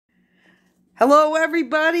Hello,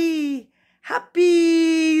 everybody.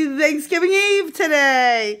 Happy Thanksgiving Eve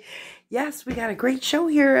today. Yes, we got a great show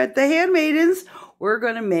here at the Handmaidens. We're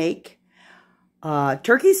going to make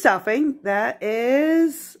turkey stuffing that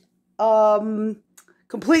is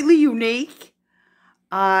completely unique.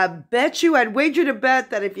 I'd wager to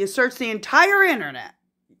bet that if you search the entire internet,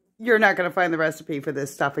 you're not going to find the recipe for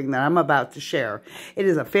this stuffing that I'm about to share. It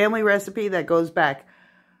is a family recipe that goes back,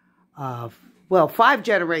 5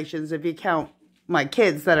 generations if you count my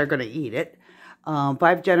kids that are going to eat it.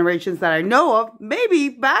 5 generations that I know of, maybe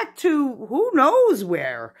back to who knows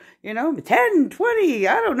where, 10, 20,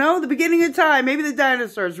 I don't know, the beginning of time. Maybe the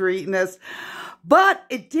dinosaurs were eating this, but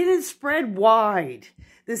it didn't spread wide.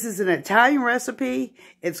 This is an Italian recipe.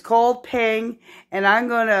 It's called pang, and I'm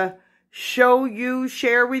going to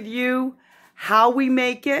share with you how we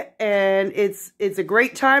make it, and it's a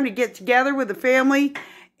great time to get together with the family,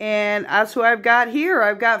 and that's who I've got here.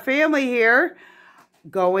 I've got family here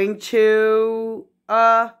going to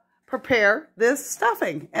prepare this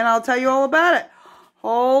stuffing, and I'll tell you all about it.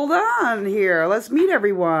 Hold on here. Let's meet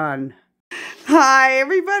everyone. Hi,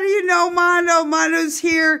 everybody. You know Mando. Mando's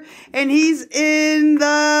here, and he's in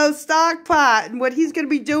the stock pot, and what he's going to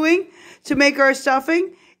be doing to make our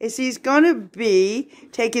stuffing is he's going to be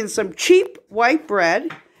taking some cheap white bread,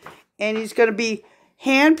 and he's going to be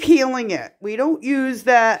hand peeling it. We don't use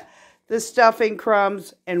the stuffing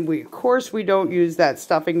crumbs, and of course we don't use that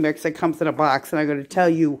stuffing mix that comes in a box, and I'm going to tell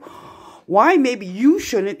you why maybe you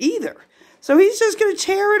shouldn't either. So he's just going to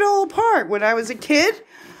tear it all apart. When I was a kid,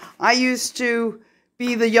 I used to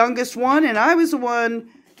be the youngest one, and I was the one,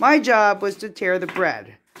 my job was to tear the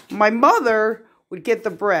bread. My mother would get the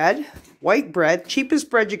bread, white bread, cheapest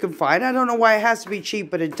bread you can find. I don't know why it has to be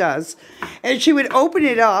cheap, but it does. And she would open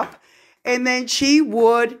it up, and then she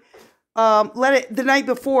would let it the night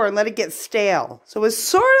before and let it get stale. So it's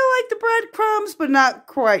sort of like the breadcrumbs, but not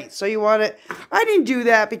quite. So you want it. I didn't do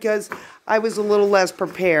that because I was a little less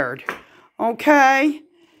prepared. Okay.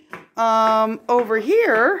 Over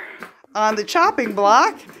here on the chopping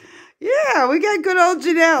block, yeah, we got good old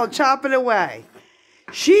Janelle chopping away.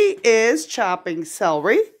 She is chopping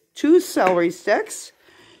celery, 2 celery sticks.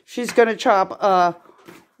 She's going to chop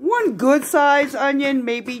 1 good size onion,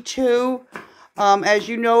 maybe 2. As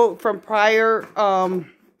you know from prior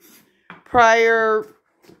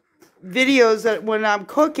videos, that when I'm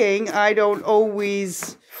cooking, I don't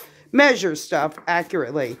always measure stuff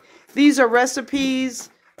accurately. These are recipes,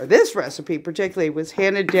 or this recipe particularly was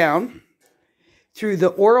handed down through the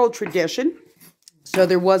oral tradition. So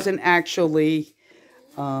there wasn't actually,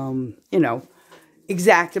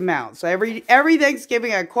 exact amount. So every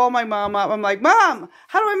Thanksgiving I call my mom up. I'm like, Mom,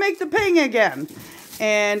 how do I make the ping again?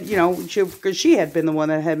 And, because she had been the one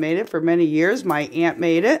that had made it for many years. My aunt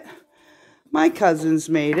made it. My cousins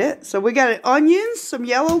made it. So we got onions, some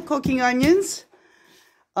yellow cooking onions,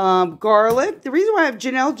 garlic. The reason why I have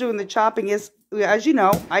Janelle doing the chopping is, as you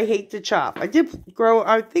know, I hate to chop. I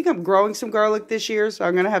think I'm growing some garlic this year, so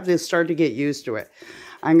I'm going to have to start to get used to it.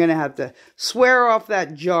 I'm going to have to swear off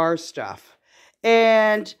that jar stuff.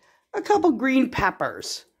 And a couple green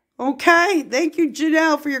peppers. Okay, thank you,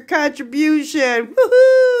 Janelle, for your contribution.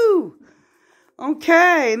 Woohoo!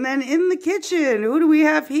 Okay, and then in the kitchen, who do we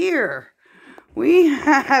have here? We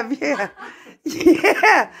have, yeah.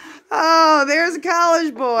 Oh, there's a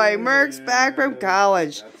college boy. Merc's back from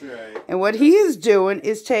college. That's right. And what he is doing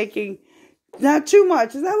is taking, not too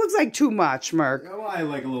much. That looks like too much, Merc. Oh, I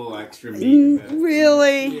like a little extra meat.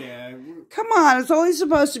 Really? Yeah. Come on, it's only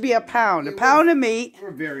supposed to be a pound. A pound of meat.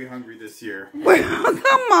 We're very hungry this year.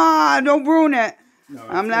 Come on, don't ruin it. No,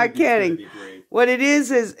 I'm not kidding. What it is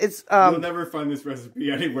it's you'll never find this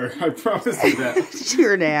recipe anywhere. I promise you that.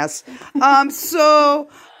 You're an ass. So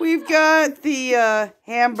we've got the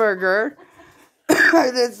hamburger.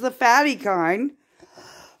 That's the fatty kind.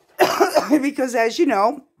 Because as you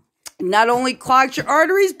know, not only clogs your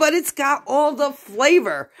arteries, but it's got all the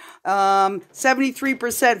flavor.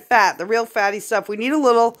 73% fat, the real fatty stuff. We need a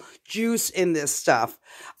little juice in this stuff.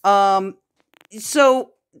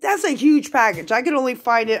 So that's a huge package. I could only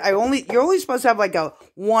find it. You're only supposed to have like a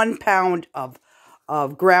 1 pound of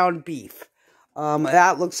ground beef.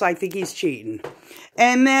 That looks like I think he's cheating.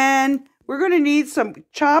 And then we're going to need some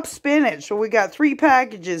chopped spinach. So we got 3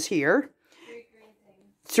 packages here.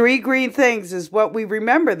 3 green things is what we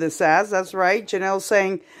remember this as. That's right. Janelle's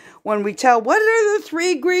saying, when we tell, what are the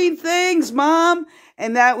 3 green things, Mom?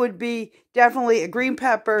 And that would be definitely a green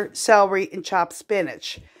pepper, celery, and chopped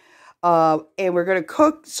spinach. And we're going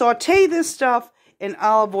to saute this stuff in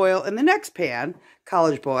olive oil in the next pan.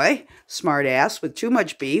 College boy, smart ass with too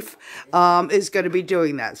much beef, is going to be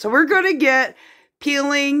doing that. So we're going to get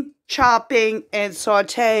peeling, chopping, and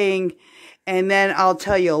sauteing. And then I'll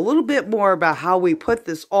tell you a little bit more about how we put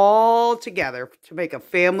this all together to make a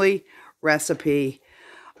family recipe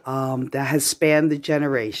that has spanned the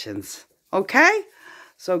generations. Okay?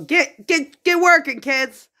 So get working,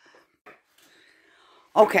 kids.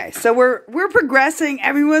 Okay, so we're progressing.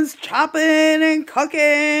 Everyone's chopping and cooking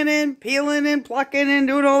and peeling and plucking and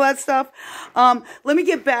doing all that stuff. Let me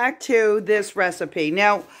get back to this recipe.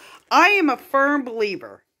 Now, I am a firm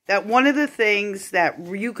believer that one of the things that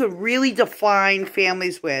you could really define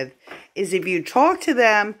families with is if you talk to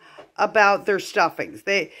them about their stuffings.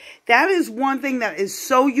 That is one thing that is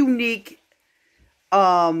so unique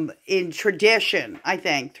in tradition, I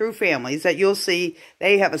think, through families, that you'll see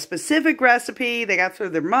they have a specific recipe they got through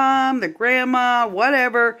their mom, their grandma,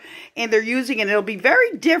 whatever, and they're using it. It'll be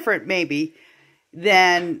very different, maybe,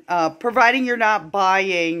 than providing you're not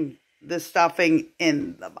buying the stuffing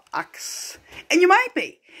in the box. And you might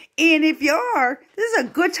be. And if you are, this is a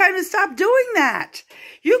good time to stop doing that.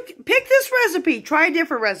 You pick this recipe, try a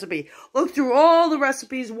different recipe. Look through all the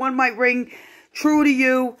recipes. One might ring true to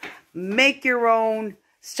you. Make your own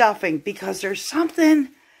stuffing because there's something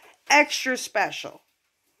extra special.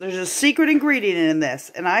 There's a secret ingredient in this,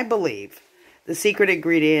 and I believe the secret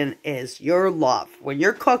ingredient is your love. When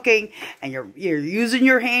you're cooking and you're using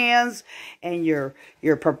your hands and you're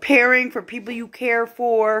preparing for people you care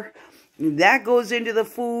for, that goes into the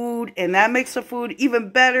food, and that makes the food even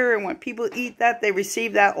better. And when people eat that, they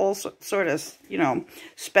receive that also sort of,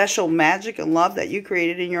 special magic and love that you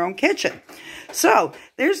created in your own kitchen. So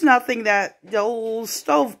there's nothing that the old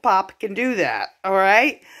stovetop can do that. All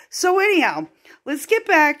right. So anyhow, let's get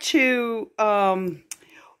back to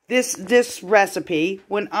this recipe.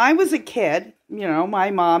 When I was a kid,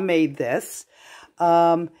 my mom made this,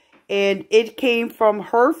 and it came from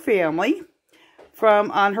her family.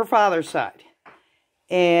 On her father's side,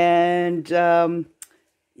 and who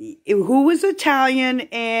was Italian,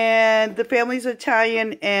 and the family's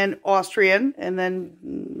Italian and Austrian, and then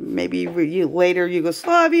maybe later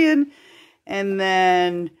Yugoslavian, and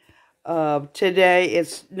then today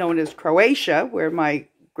it's known as Croatia, where my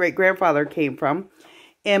great-grandfather came from,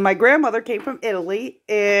 and my grandmother came from Italy,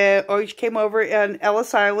 or she came over on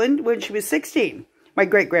Ellis Island when she was 16, my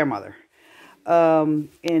great-grandmother,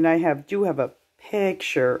 and I do have a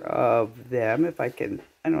picture of them. If I can,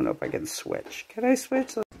 I don't know if I can switch. Can I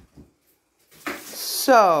switch?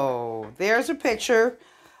 So there's a picture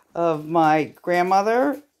of my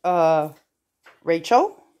grandmother,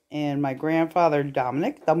 Rachel, and my grandfather,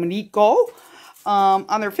 Domenico,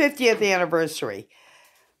 on their 50th anniversary.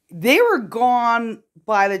 They were gone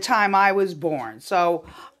by the time I was born. So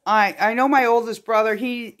I know my oldest brother,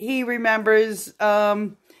 he remembers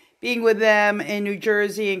being with them in New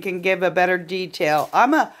Jersey and can give a better detail.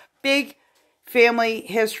 I'm a big family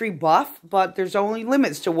history buff, but there's only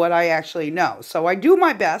limits to what I actually know. So I do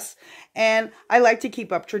my best, and I like to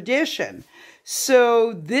keep up tradition.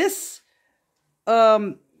 So this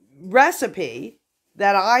recipe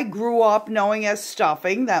that I grew up knowing as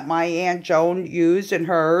stuffing, that my Aunt Joan used in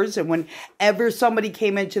hers, and whenever somebody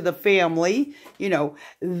came into the family,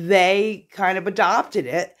 they kind of adopted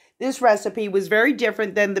it. This recipe was very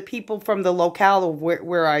different than the people from the locale of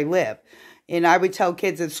where I live. And I would tell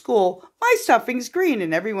kids at school, my stuffing's green.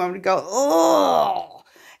 And everyone would go, oh.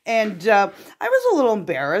 And I was a little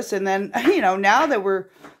embarrassed. And then, now that we're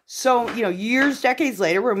so, decades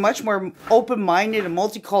later, we're much more open-minded and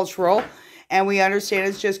multicultural. And we understand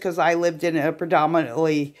it's just because I lived in a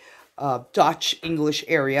predominantly Dutch English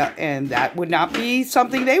area. And that would not be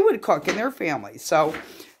something they would cook in their family. So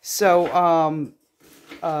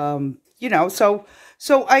I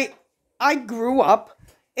grew up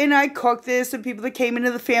and I cooked this, and people that came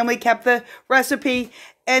into the family kept the recipe.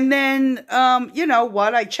 And then,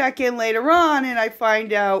 I check in later on and I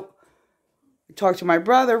find out, I talk to my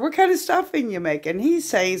brother, what kind of stuffing you make? And he's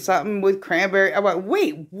saying something with cranberry. I went,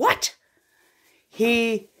 wait, what?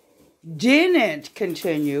 He didn't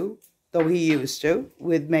continue, though he used to,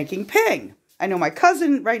 with making ping. I know my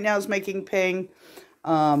cousin right now is making ping.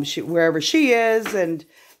 Wherever she is, and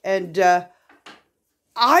I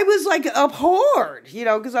was like abhorred,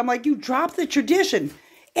 because I'm like, you dropped the tradition.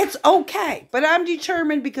 It's okay, but I'm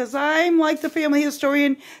determined, because I'm like the family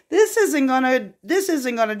historian. This isn't gonna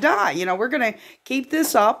die. We're gonna keep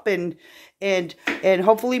this up, and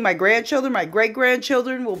hopefully my grandchildren, my great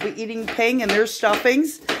grandchildren, will be eating ping and their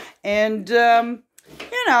stuffings, and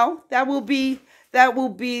that will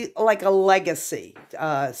be like a legacy,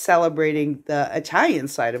 celebrating the Italian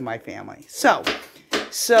side of my family.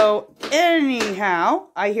 So anyhow,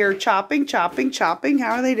 I hear chopping. How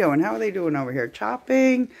are they doing? How are they doing over here?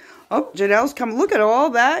 Chopping. Oh, Janelle's coming. Look at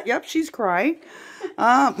all that. Yep, she's crying.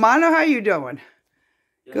 Mando, how you doing?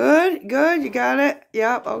 Good, good. You got it?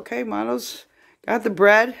 Yep, okay. Mando's got the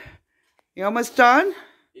bread. You almost done?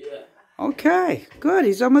 Yeah. Okay, good.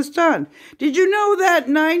 He's almost done. Did you know that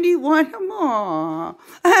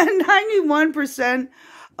 91%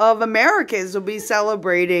 of Americans will be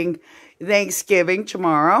celebrating Thanksgiving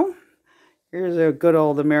tomorrow? Here's a good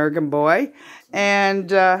old American boy.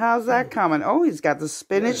 And how's that coming? Oh, he's got the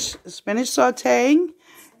spinach sauteing.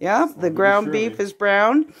 Yeah, the ground beef is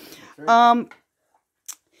brown.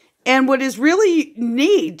 And what is really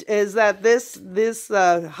neat is that this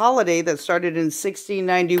holiday that started in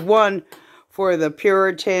 1691 for the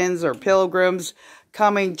Puritans or Pilgrims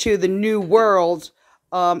coming to the New World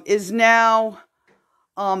is now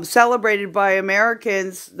celebrated by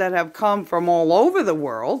Americans that have come from all over the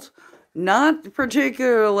world. Not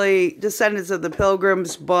particularly descendants of the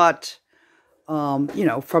Pilgrims, but, you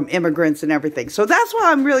know, from immigrants and everything. So that's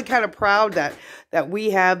why I'm really kind of proud that we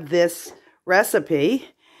have this recipe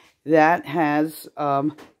that has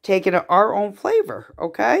taken our own flavor,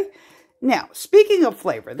 okay? Now, speaking of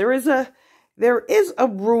flavor, there is a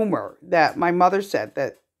rumor that my mother said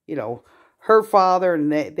that, you know, her father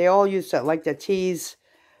and they all used to like to tease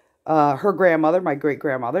her grandmother, my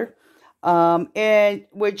great-grandmother. And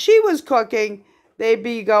when she was cooking, they'd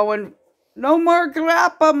be going, "No more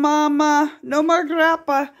grappa, Mama, no more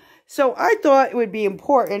grappa." So I thought it would be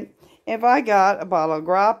important if I got a bottle of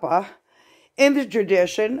grappa in the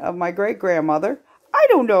tradition of my great-grandmother. I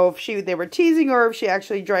don't know if they were teasing her or if she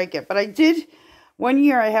actually drank it, but I did. One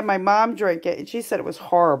year I had my mom drink it, and she said it was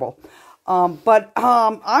horrible. But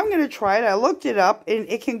I'm going to try it. I looked it up, and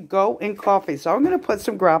it can go in coffee. So I'm going to put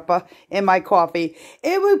some grappa in my coffee.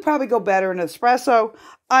 It would probably go better in espresso.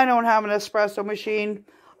 I don't have an espresso machine.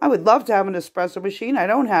 I would love to have an espresso machine. I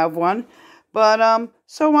don't have one. But,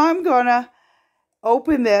 so I'm going to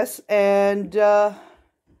open this and try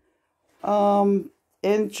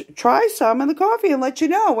some in the coffee and let you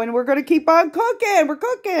know. And we're going to keep on cooking. We're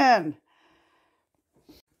cooking.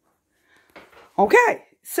 Okay,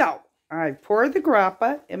 so I poured the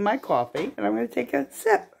grappa in my coffee, and I'm going to take a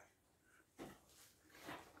sip.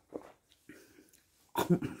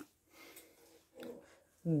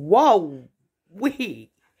 Whoa, wee.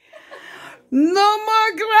 No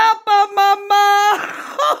more grappa, Mama.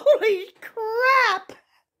 Holy crap.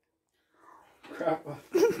 Grappa.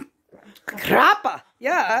 Grappa.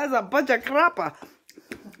 Yeah, that's a bunch of grappa.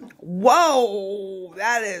 Whoa,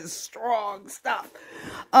 that is strong stuff.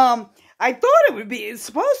 I thought it would be, it's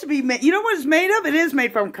supposed to be made, you know what it's made of? It is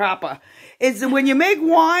made from grappa. It's when you make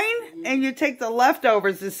wine and you take the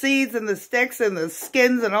leftovers, the seeds and the sticks and the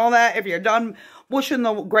skins and all that, if you're done mushing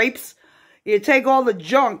the grapes, you take all the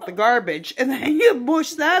junk, the garbage, and then you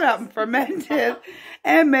mush that up and ferment it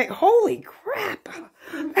and make, holy crap.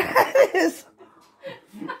 That is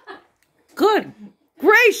good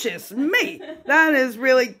gracious me. That is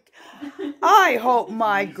really, I hope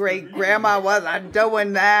my great-grandma wasn't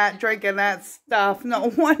doing that, drinking that stuff.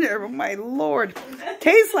 No wonder, my Lord.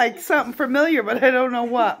 Tastes like something familiar, but I don't know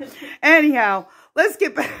what. Anyhow, let's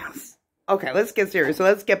get back. Okay, let's get serious. So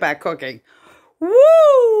let's get back cooking.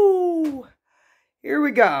 Woo! Here we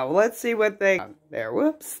go. Let's see what they... There,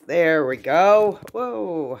 whoops. There we go.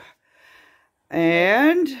 Whoa.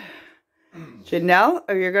 And Janelle,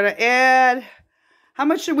 are you going to add... How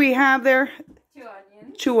much do we have there? 2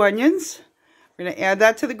 onions. 2 onions. We're going to add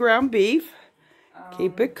that to the ground beef.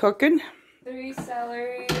 Keep it cooking. 3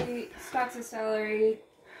 celery, stalks of celery,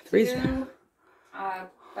 3 2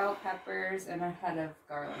 bell peppers, and a head of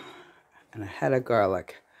garlic. And a head of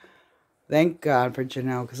garlic. Thank God for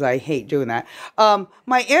Janelle, because I hate doing that.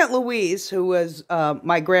 My Aunt Louise, who was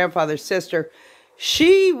my grandfather's sister,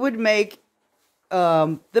 she would make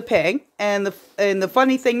the pig, and the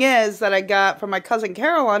funny thing is that I got from my cousin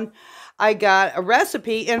Carolyn, I got a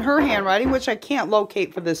recipe in her handwriting, which I can't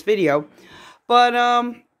locate for this video, but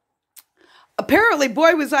apparently,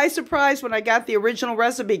 boy, was I surprised when I got the original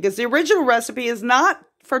recipe, because the original recipe is not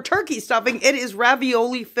for turkey stuffing, it is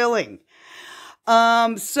ravioli filling.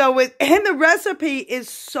 And the recipe is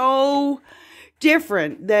so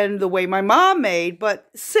different than the way my mom made, but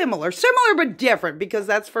similar but different, because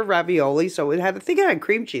that's for ravioli. So it had, I think it had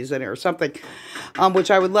cream cheese in it or something, which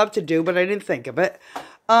I would love to do, but I didn't think of it.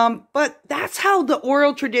 But that's how the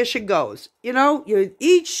oral tradition goes. You know,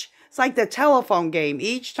 it's like the telephone game.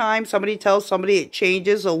 Each time somebody tells somebody, it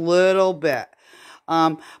changes a little bit.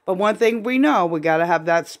 But one thing we know, we got to have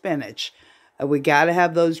that spinach. We got to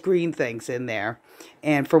have those green things in there.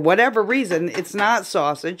 And for whatever reason, it's not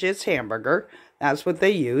sausage, it's hamburger. That's what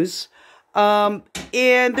they use. And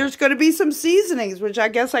there's going to be some seasonings, which I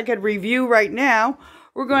guess I could review right now.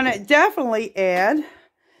 We're going to definitely add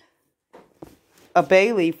a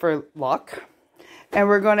bay leaf for luck. And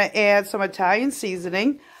we're going to add some Italian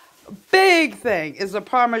seasoning. Big thing is the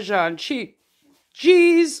Parmesan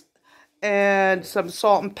cheese and some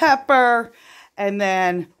salt and pepper. And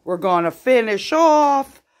then we're going to finish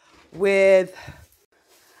off with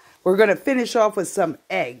some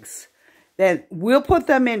eggs. Then we'll put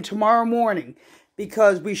them in tomorrow morning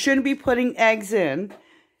because we shouldn't be putting eggs in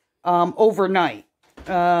overnight.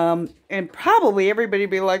 And probably everybody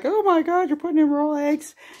be like, oh my God, you're putting in raw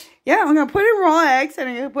eggs. Yeah, I'm going to put in raw eggs and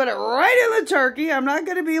I'm going to put it right in the turkey. I'm not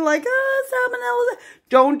going to be like, oh, salmonella.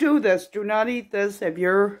 Don't do this. Do not eat this if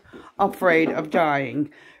you're afraid of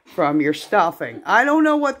dying from your stuffing. I don't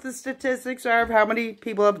know what the statistics are of how many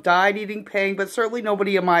people have died eating pig, but certainly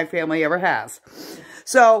nobody in my family ever has.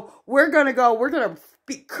 So we're going to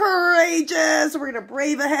be courageous. We're going to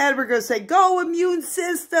brave ahead. We're going to say, go immune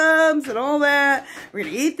systems and all that. We're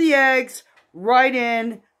going to eat the eggs right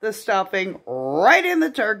in the stuffing, right in the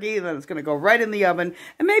turkey. Then it's going to go right in the oven.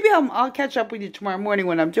 And maybe I'll catch up with you tomorrow morning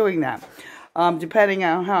when I'm doing that, depending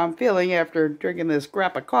on how I'm feeling after drinking this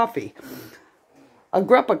grappa coffee. A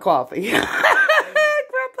grappa coffee.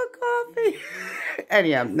 Grappa coffee.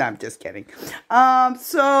 Anyhow, no, I'm just kidding.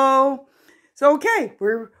 So okay,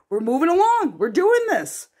 we're moving along. We're doing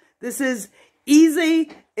this. This is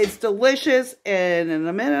easy. It's delicious. And in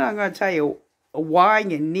a minute, I'm going to tell you why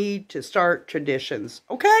you need to start traditions.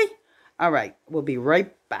 Okay? All right. We'll be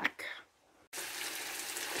right back.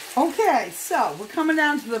 Okay, so we're coming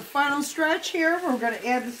down to the final stretch here. We're going to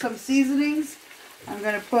add some seasonings. I'm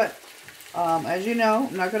going to put, as you know,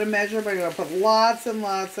 I'm not going to measure, but I'm going to put lots and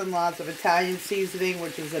lots and lots of Italian seasoning,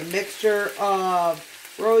 which is a mixture of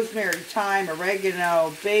rosemary, thyme,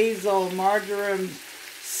 oregano, basil, marjoram,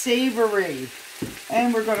 savory.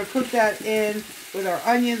 And we're going to cook that in with our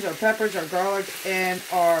onions, our peppers, our garlic, and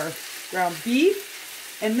our ground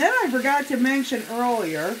beef. And then I forgot to mention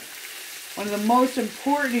earlier, one of the most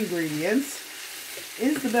important ingredients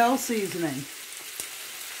is the bell seasoning.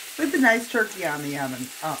 With the nice turkey on the oven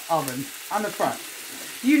on the front.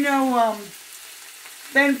 You know,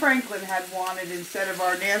 Ben Franklin had wanted, instead of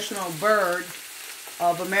our national bird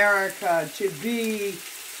of America to be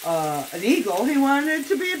an eagle, he wanted it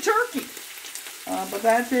to be a turkey. But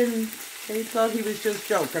that didn't, he thought he was just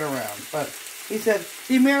joking around. But he said,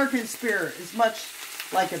 the American spirit is much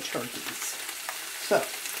like a turkey's. So,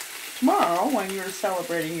 tomorrow, when you're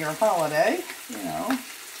celebrating your holiday, you know,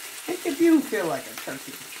 think if you feel like a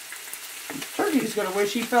turkey. Turkey's going to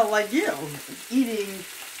wish he felt like you, eating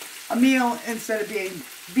a meal instead of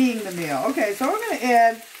being the meal. Okay, so I'm going to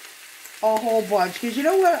add a whole bunch, because you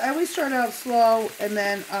know what? I always start out slow, and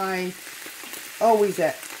then I always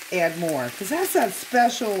add more, because that's that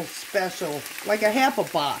special, like a half a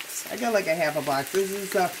box. I got like a half a box. This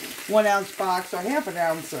is a 1 ounce box, so half an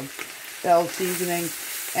ounce of bell seasoning,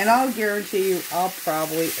 and I'll guarantee you I'll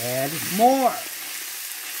probably add more.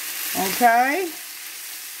 Okay?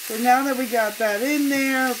 So now that we got that in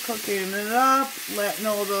there, cooking it up, letting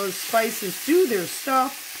all those spices do their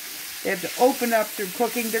stuff. They have to open up through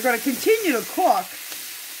cooking. They're going to continue to cook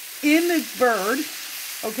in the bird,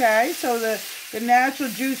 okay? So the natural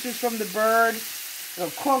juices from the bird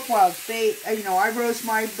will cook while it's baked. You know, I roast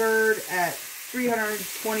my bird at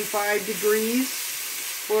 325 degrees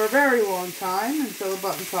for a very long time until the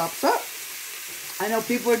button pops up. I know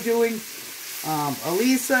people are doing,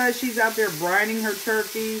 Elisa, she's out there brining her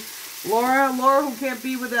turkey. Laura, who can't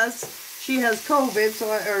be with us, she has COVID,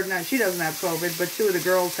 she doesn't have COVID, but 2 of the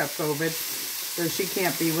girls have COVID, so she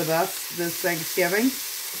can't be with us this Thanksgiving.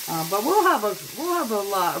 But we'll have a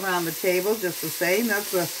lot around the table just the same.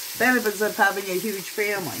 That's the benefits of having a huge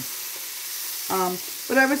family.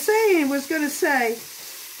 But I was going to say,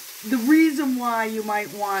 the reason why you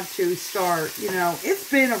might want to start, you know,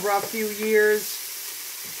 it's been a rough few years.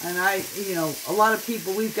 And you know, a lot of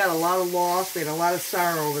people, we've got a lot of loss. We had a lot of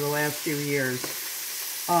sorrow over the last few years.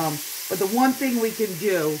 But the one thing we can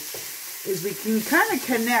do is we can kind of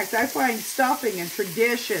connect. I find stuffing and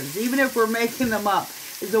traditions, even if we're making them up,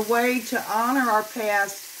 is a way to honor our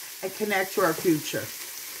past and connect to our future.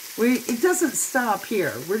 It doesn't stop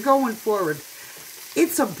here. We're going forward.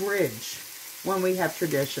 It's a bridge when we have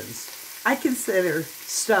traditions. I consider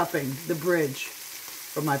stuffing the bridge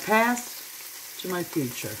from my past to my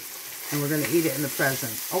future. And we're going to eat it in the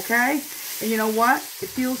present. Okay? And you know what? It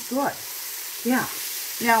feels good. Yeah.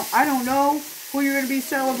 Now, I don't know who you're going to be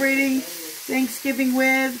celebrating Thanksgiving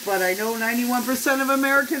with, but I know 91% of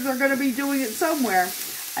Americans are going to be doing it somewhere.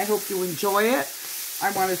 I hope you enjoy it.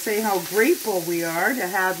 I want to say how grateful we are to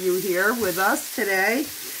have you here with us today.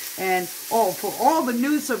 And oh, for all the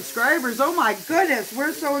new subscribers, oh my goodness,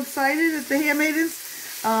 we're so excited at the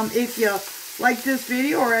Handmaidens. If you like this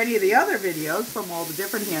video or any of the other videos from all the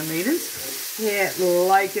different Handmaidens, hit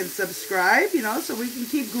like and subscribe, you know, so we can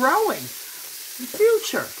keep growing. The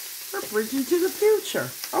future. We're bridging to the future.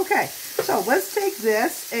 Okay, so let's take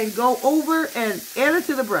this and go over and add it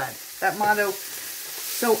to the bread that Mando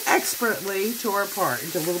so expertly tore apart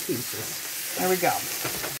into little pieces. There we go.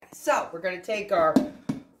 So we're going to take our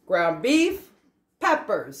ground beef,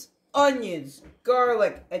 peppers, onions,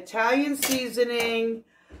 garlic, Italian seasoning,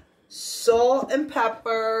 salt and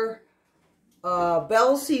pepper,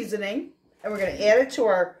 bell seasoning, and we're going to add it to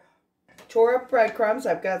our tore up breadcrumbs.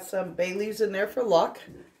 I've got some bay leaves in there for luck.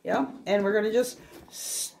 Yeah, and we're going to just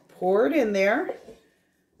pour it in there.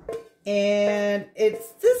 And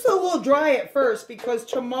it's just a little dry at first because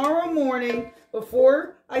tomorrow morning,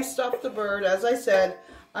 before I stuff the bird, as I said,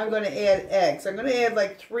 I'm going to add eggs. I'm going to add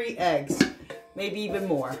like 3 eggs, maybe even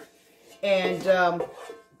more. And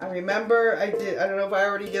I remember I don't know if I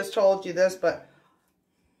already just told you this, but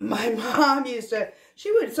my mom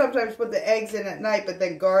she would sometimes put the eggs in at night, but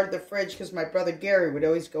then guard the fridge because my brother Gary would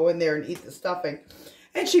always go in there and eat the stuffing.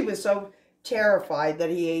 And she was so terrified that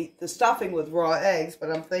he ate the stuffing with raw eggs.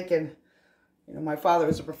 But I'm thinking, you know, my father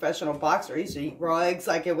was a professional boxer. He used to eat raw eggs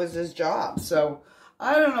like it was his job. So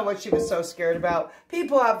I don't know what she was so scared about.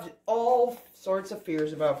 People have all sorts of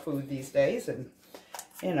fears about food these days. And,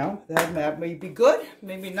 you know, that may be good,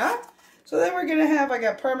 maybe not. So then we're going to have, I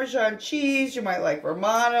got Parmesan cheese. You might like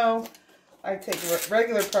Romano. I take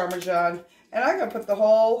regular Parmesan. And I'm going to put the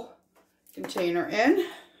whole container in.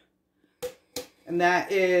 And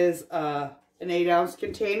that is an 8-ounce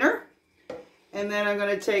container. And then I'm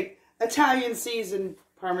going to take Italian seasoned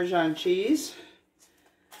Parmesan cheese.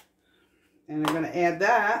 And I'm going to add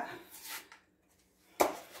that.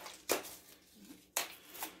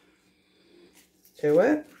 To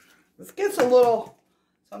it. This gets a little,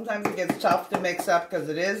 sometimes it gets tough to mix up because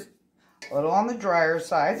it is a little on the drier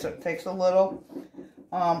side. So it takes a little.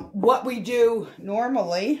 What we do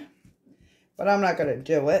normally, but I'm not going to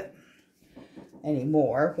do it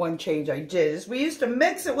anymore. One change I did is we used to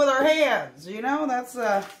mix it with our hands. You know, that's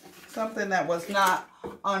something that was not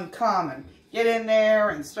uncommon. Get in there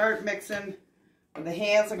and start mixing with the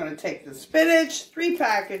hands. I'm going to take the spinach, 3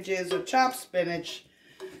 packages of chopped spinach,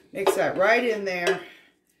 mix that right in there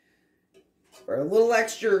for a little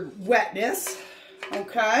extra wetness.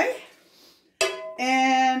 Okay,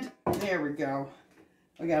 and there we go.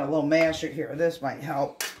 We got a little masher here. This might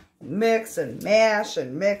help. Mix and mash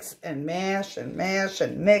and mix and mash and mash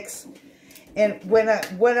and mix. And when I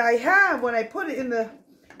put it in the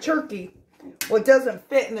turkey, well, it doesn't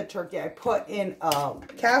fit in the turkey. I put in a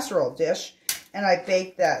casserole dish and I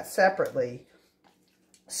bake that separately.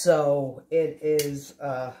 So it is,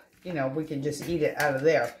 you know, we can just eat it out of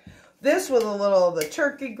there. This with a little of the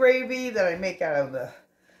turkey gravy that I make out of the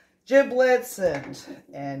giblets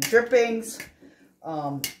and drippings.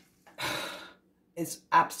 It's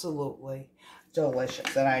absolutely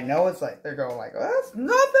delicious. And I know it's like, they're going like, well, that's nothing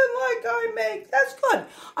like I make. That's good.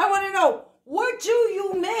 I want to know, what do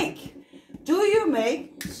you make? Do you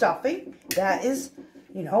make stuffing that is,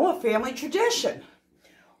 you know, a family tradition?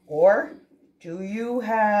 Or do you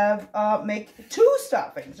have, make 2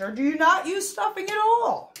 stuffings? Or do you not use stuffing at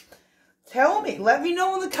all? Tell me. Let me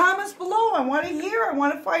know in the comments below. I want to hear. I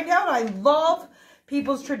want to find out. I love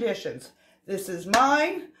people's traditions. This is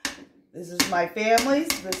mine. This is my family's.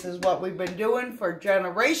 This is what we've been doing for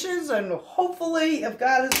generations. And hopefully, if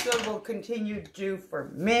God is good, we'll continue to do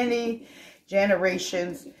for many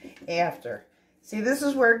generations after. See, this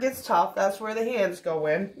is where it gets tough. That's where the hands go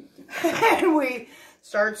in. And we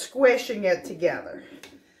start squishing it together.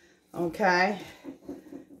 Okay?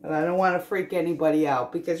 But I don't want to freak anybody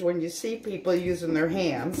out. Because when you see people using their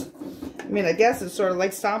hands, I mean, I guess it's sort of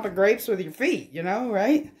like stomping grapes with your feet, you know,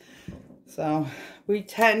 right? So we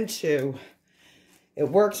tend to, it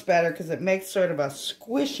works better because it makes sort of a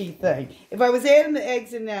squishy thing. If I was adding the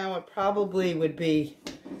eggs in now, it probably would be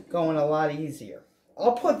going a lot easier.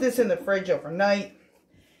 I'll put this in the fridge overnight.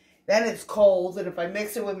 Then it's cold. And if I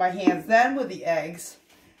mix it with my hands, then with the eggs,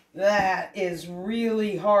 that is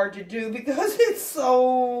really hard to do because it's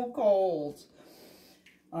so cold.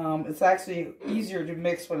 It's actually easier to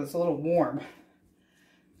mix when it's a little warm.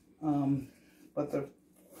 But the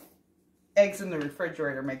eggs in the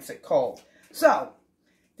refrigerator makes it cold. So,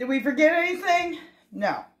 did we forget anything?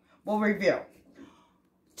 No. We'll review.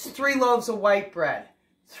 3 loaves of white bread.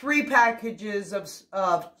 3 packages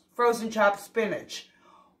of frozen chopped spinach.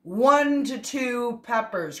 1 to 2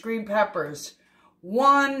 peppers, green peppers.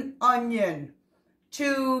 1 onion,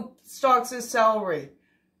 2 stalks of celery,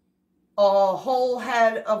 a whole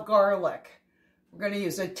head of garlic. We're going to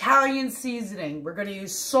use Italian seasoning. We're going to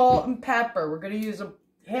use salt and pepper. We're going to use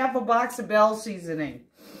half a box of Bell seasoning.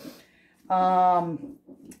 And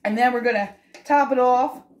then we're going to top it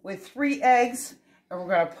off with 3 eggs. And we're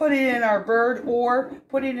going to put it in our bird or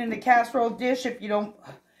put it in a casserole dish if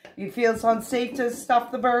you feel it's unsafe to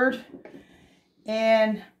stuff the bird.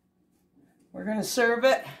 And we're going to serve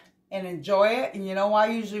it and enjoy it. And you know why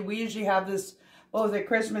we usually have this both at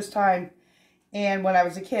Christmas time and when I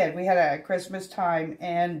was a kid. We had a Christmas time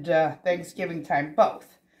and Thanksgiving time, both.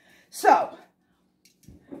 So,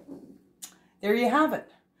 there you have it.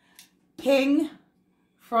 King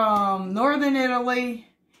from Northern Italy,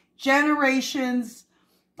 generations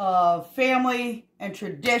of family and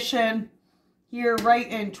tradition here right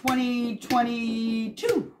in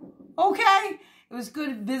 2022. Okay? It was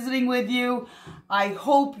good visiting with you. I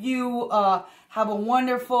hope you have a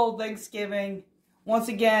wonderful Thanksgiving. Once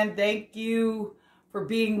again, thank you for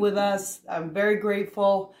being with us. I'm very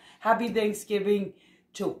grateful. Happy Thanksgiving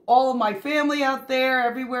to all of my family out there,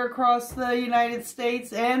 everywhere across the United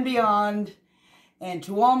States and beyond. And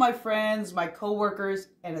to all my friends, my co-workers,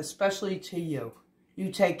 and especially to you.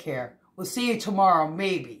 You take care. We'll see you tomorrow,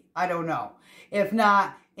 maybe. I don't know. If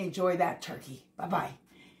not, enjoy that turkey. Bye-bye.